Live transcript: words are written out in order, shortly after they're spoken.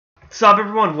What's up,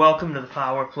 everyone? Welcome to the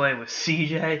Power Play with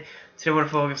CJ. Today we're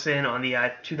focusing on the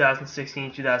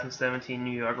 2016-2017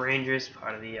 New York Rangers,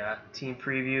 part of the team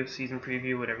preview, season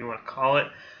preview, whatever you want to call it.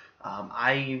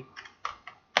 I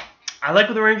like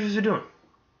what the Rangers are doing.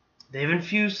 They've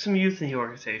infused some youth in the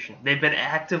organization. They've been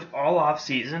active all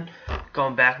off-season,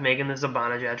 going back, making the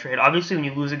Zibanejad trade. Obviously, when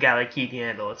you lose a guy like Keith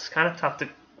Yandle, it's kind of tough to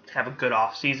have a good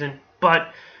off-season,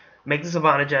 but make the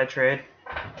Zibanejad trade.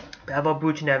 Pavel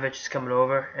Buchnevich is coming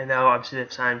over, and now obviously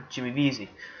they've signed Jimmy Vesey.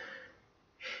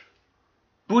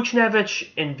 Buchnevich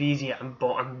and Vesey, I'm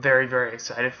very, very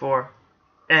excited for.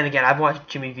 And again, I've watched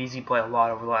Jimmy Vesey play a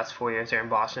lot over the last 4 years there in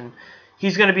Boston.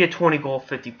 He's going to be a 20-goal,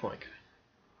 50-point guy.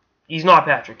 He's not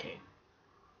Patrick Kane.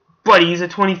 But he's a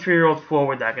 23-year-old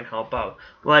forward that can help out.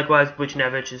 Likewise,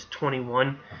 Buchnevich is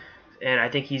 21, and I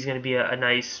think he's going to be a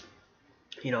nice,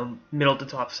 middle to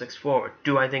top six forward.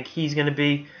 Do I think he's going to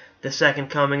be the second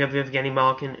coming of Evgeny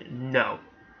Malkin? No.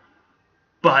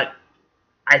 But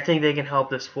I think they can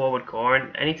help this forward core.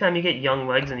 And anytime you get young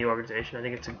legs in the organization, I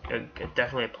think it's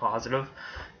definitely a positive.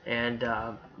 And,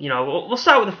 we'll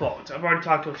start with the forwards. I've already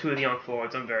talked to two of the young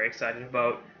forwards I'm very excited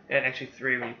about. And actually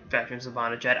three when you factor in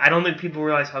Zibanejad. I don't think people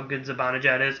realize how good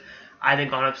Zibanejad is. I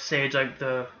think on a stage like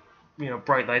the,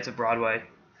 Bright Lights of Broadway,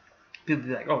 people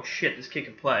be like, oh shit, this kid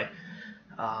can play.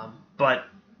 But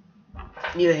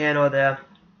neither here nor there.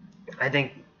 I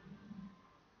think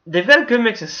they've got a good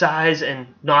mix of size and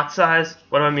not size.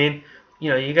 What do I mean?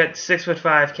 You got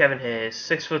 6'5" Kevin Hayes,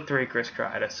 6'3" Chris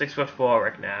Kreider, 6'4"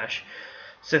 Rick Nash,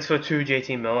 6'2"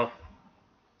 JT Miller,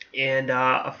 and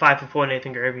a 5'4"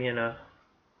 Nathan Gerbe and a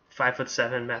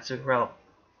 5'7" Matt Zuccarello.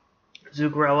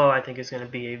 Zuccarello, I think, is going to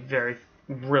be a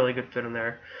really good fit in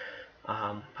their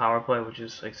power play, which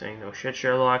is like saying no shit,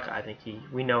 Sherlock. I think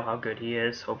we know how good he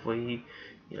is. Hopefully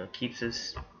he, keeps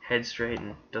his head straight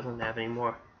and doesn't have any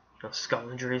more skull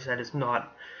injuries. That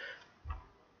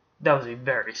was a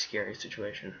very scary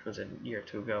situation. It was a year or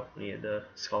two ago when he had the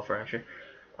skull fracture.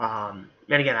 And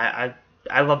again,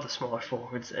 I love the smaller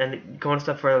forwards. And going a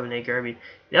step further with Nate Gerbe,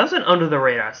 that was an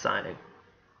under-the-radar signing.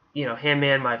 Him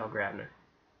and Michael Grabner.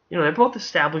 They're both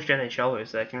established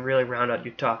NHLers that can really round out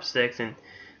your top six and,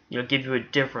 give you a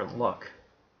different look.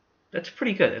 That's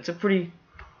pretty good. That's a pretty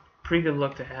good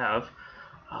look to have.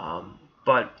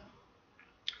 But,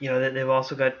 they've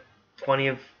also got plenty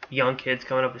of young kids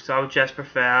coming up. We saw what Jesper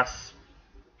Fast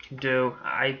can do.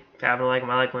 I happen to like him.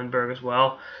 I like Lindbergh as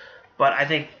well. But I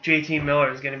think JT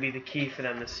Miller is going to be the key for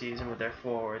them this season with their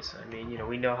forwards. I mean,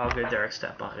 we know how good Derek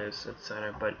Stepan is at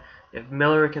center. But if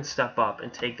Miller can step up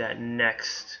and take that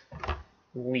next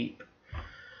leap,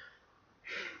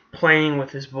 playing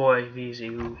with his boy Vesey,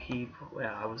 who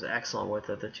I was excellent with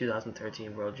at the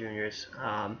 2013 World Juniors,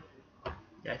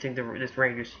 I think this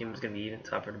Rangers team is going to be even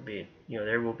tougher to beat.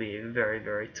 There will be a very,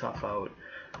 very tough out.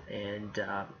 And,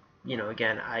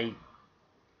 again, I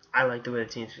like the way the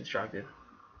team's constructed.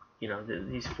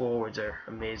 These forwards are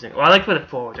amazing. Well, I like the way the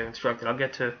forwards are constructed. I'll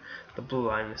get to the blue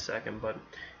line in a second. But,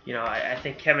 I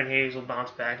think Kevin Hayes will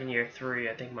bounce back in year 3.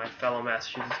 I think my fellow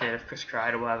Massachusetts native Chris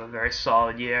Kreider will have a very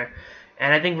solid year.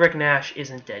 And I think Rick Nash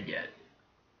isn't dead yet.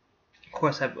 Of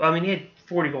course, he had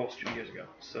 40 goals 2 years ago.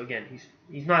 So, again,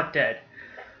 he's not dead.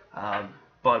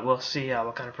 But we'll see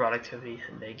what kind of productivity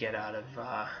they get out of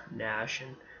Nash.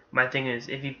 And my thing is,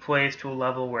 if he plays to a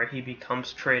level where he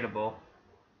becomes tradable,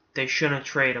 they shouldn't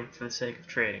trade him for the sake of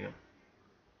trading him.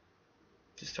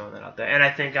 Just throwing that out there. And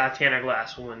I think Tanner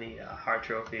Glass will win the Hart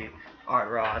Trophy. Art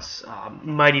Ross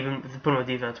might even, if they put him on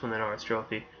defense, win the Norris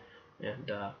Trophy. And,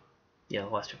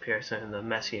 Lester Pearson, the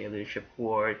Messier Leadership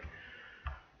Award.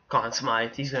 Conn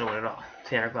Smythe, he's going to win it all.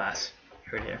 Tanner Glass.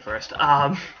 You heard it here first.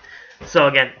 So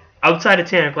again, outside of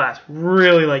Tanner Glass,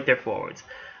 really like their forwards.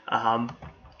 Going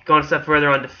a step further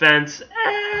on defense,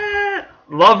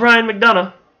 love Ryan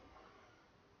McDonough.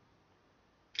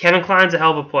 Kevin Kline's a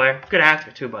hell of a player. Good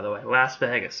actor too, by the way. Las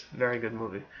Vegas, very good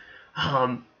movie.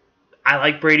 I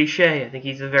like Brady Shea. I think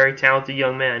he's a very talented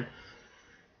young man.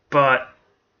 But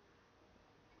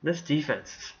this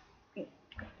defense,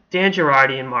 Dan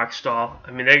Girardi and Mark Stahl.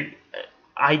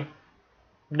 I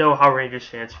know how Rangers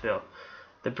fans feel.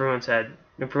 The Bruins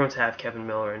have Kevin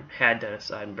Miller and had Dennis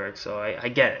Seidenberg, so I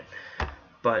get it.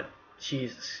 But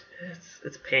Jesus,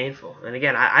 it's painful. And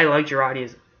again, I like Girardi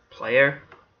as a player,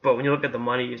 but when you look at the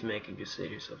money he's making, you say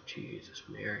to yourself, Jesus,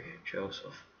 Mary,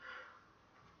 Joseph.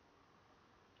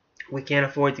 We can't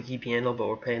afford to keep Yandle, but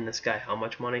we're paying this guy how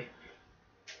much money?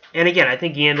 And again, I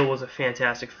think Yandle was a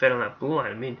fantastic fit on that blue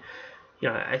line.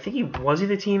 I think he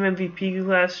the team MVP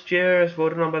last year, as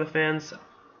voted on by the fans.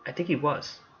 I think he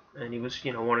was. And he was,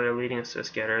 one of their leading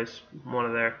assist getters, he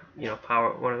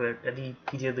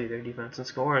did lead their defense in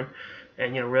scoring.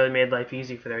 and really made life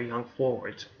easy for their young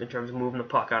forwards in terms of moving the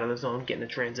puck out of the zone, getting the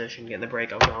transition, getting the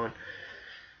breakout going.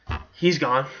 He's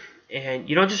gone, and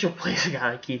you don't just replace a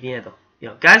guy like Keith Yandle.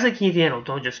 Guys like Keith Yandle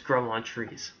don't just grow on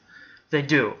trees. They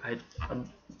do. I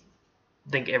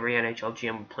think every NHL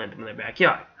GM would plant them in their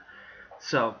backyard.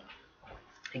 So,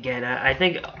 again, I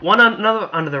think another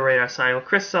under the radar sign. Well,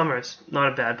 Chris Summers,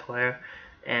 not a bad player,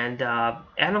 and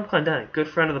Adam Clendenin, good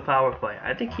friend of the power play.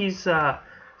 I think he's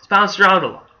bounced around a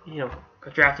lot.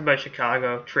 Got drafted by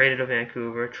Chicago, traded to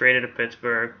Vancouver, traded to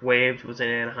Pittsburgh, waived, was in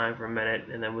Anaheim for a minute,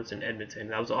 and then was in Edmonton.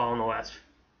 That was all in the last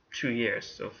 2 years,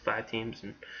 so 5 teams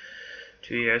in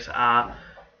 2 years.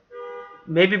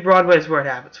 Maybe Broadway is where it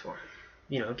happens for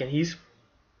him. Again,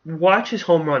 watch his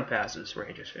home run passes,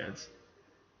 Rangers fans.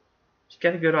 He's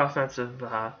got a good offensive,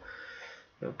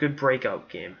 good breakout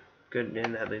game. Good,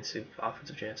 and that leads to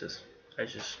offensive chances. I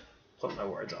just put my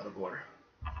words out of order.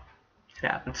 It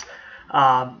happens.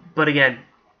 But again,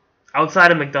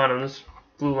 outside of McDonough, this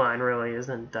blue line really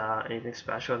isn't anything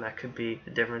special, and that could be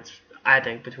the difference, I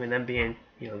think, between them being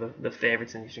the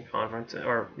favorites in the Eastern Conference,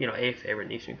 or a favorite in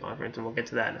the Eastern Conference, and we'll get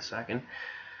to that in a second,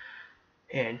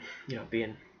 and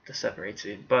being the 7 or 8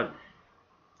 seed. But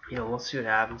we'll see what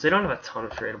happens. They don't have a ton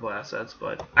of tradable assets,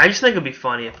 but I just think it'd be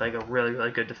funny if like a really,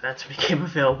 really good defenseman became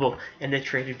available and they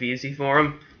traded VZ for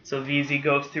him. So VZ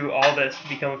goes through all this to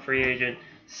become a free agent,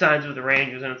 signs with the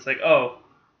Rangers, and it's like, oh,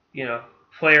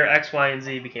 player X, Y, and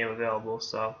Z became available.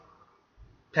 So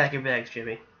pack your bags,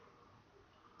 Jimmy.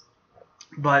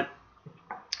 But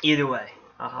either way,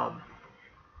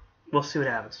 we'll see what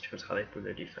happens in terms of how they improve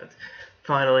their defense.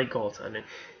 Finally, goaltending.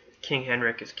 King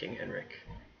Henrik is King Henrik.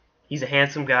 He's a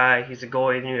handsome guy. He's a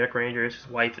goalie of the New York Rangers. His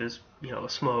wife is, a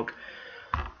smoke.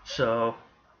 So,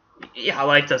 yeah,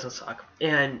 life doesn't suck.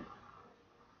 And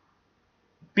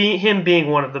him being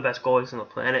one of the best goalies on the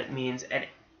planet means,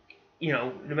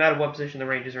 no matter what position the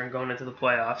Rangers are in going into the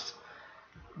playoffs,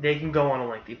 they can go on a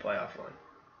lengthy playoff run.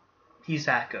 He's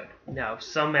that good. Now,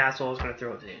 some asshole is going to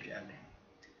throw his age at me.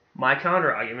 My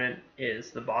counter argument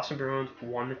is the Boston Bruins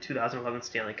won the 2011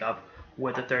 Stanley Cup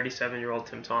with a 37-year-old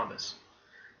Tim Thomas.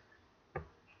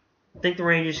 I think the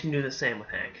Rangers can do the same with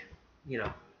Hank.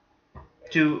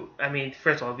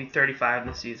 First of all, he'll be 35 in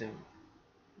the season,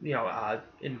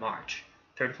 in March.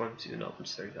 34 in the season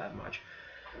opens, 35 in March.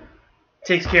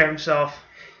 Takes care of himself,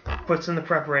 puts in the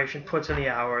preparation, puts in the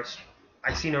hours.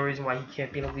 I see no reason why he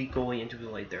can't be an elite goalie into his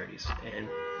late 30s. And,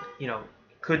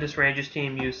 could this Rangers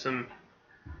team use some,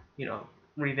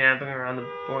 revamping around the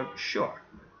board? Sure.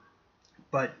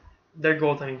 But their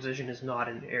goaltending position is not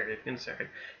an area of concern.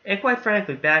 And quite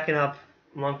frankly, backing up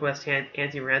Lundqvist,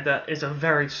 Antti Ranta is a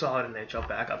very solid NHL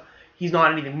backup. He's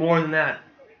not anything more than that,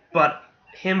 but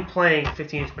him playing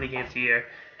 15 to 20 games a year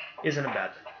isn't a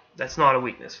bad thing. That's not a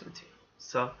weakness for the team.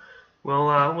 So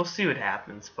we'll see what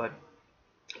happens. But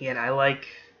again, I like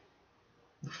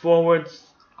the forwards.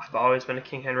 I've always been a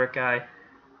King Henrik guy.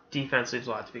 Defense leaves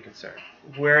a lot to be concerned.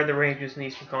 Where are the Rangers in the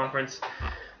Eastern Conference?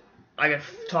 I got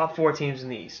top 4 teams in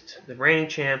the East. The reigning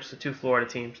champs, the 2 Florida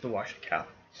teams, the Washington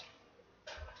Capitals.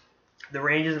 The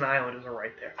Rangers and Islanders are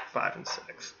right there, 5 and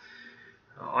 6.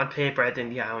 On paper, I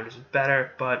think the Islanders are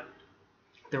better, but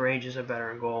the Rangers are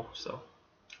better in goal, so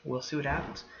we'll see what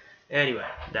happens. Anyway,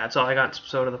 that's all I got in this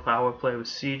episode of the Power Play with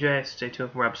CJ. Stay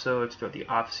tuned for more episodes throughout the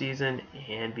off-season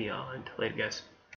and beyond. Later, guys.